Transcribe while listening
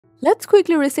Let's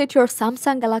quickly reset your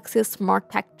Samsung Galaxy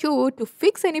SmartTag2 to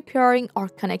fix any pairing or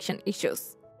connection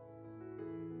issues.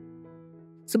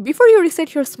 So before you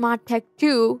reset your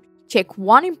SmartTag2, check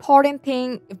one important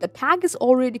thing. If the tag is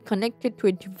already connected to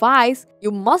a device, you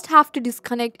must have to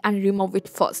disconnect and remove it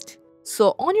first.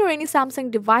 So on your any Samsung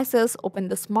devices, open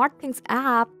the SmartThings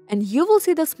app and you will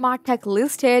see the SmartTag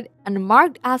listed and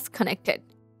marked as connected.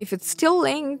 If it's still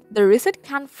linked, the reset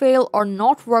can fail or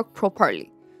not work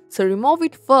properly. So remove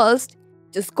it first.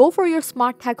 Just go for your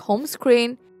SmartTag home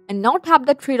screen and now tap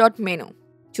the three-dot menu.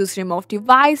 Choose remove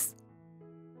device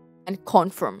and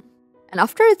confirm. And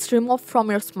after it's removed from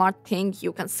your SmartThing,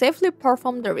 you can safely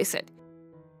perform the reset.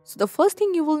 So the first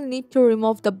thing, you will need to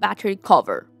remove the battery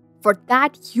cover. For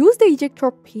that, use the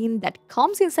ejector pin that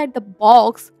comes inside the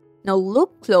box. Now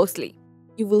look closely.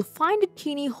 You will find a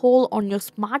teeny hole on your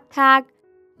SmartTag.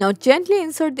 Now gently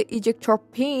insert the ejector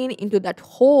pin into that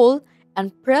hole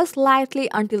and press lightly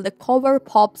until the cover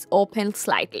pops open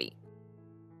slightly.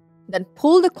 Then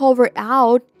pull the cover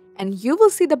out and you will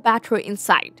see the battery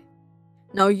inside.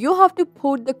 Now you have to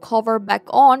put the cover back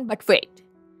on, but wait.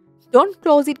 Don't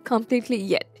close it completely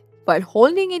yet. While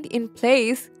holding it in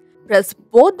place, press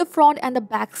both the front and the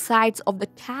back sides of the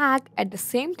tag at the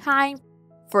same time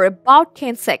for about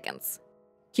 10 seconds.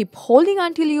 Keep holding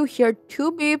until you hear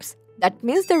 2 beeps. That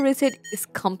means the reset is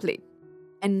complete.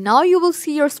 And now you will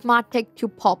see your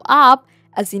SmartTag2 pop up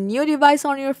as a new device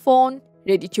on your phone,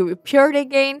 ready to be paired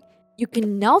again. You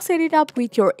can now set it up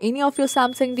with any of your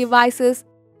Samsung devices.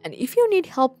 And if you need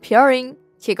help pairing,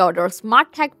 check out our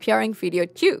SmartTag pairing video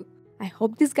too. I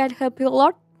hope this guide helped you a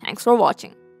lot. Thanks for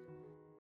watching.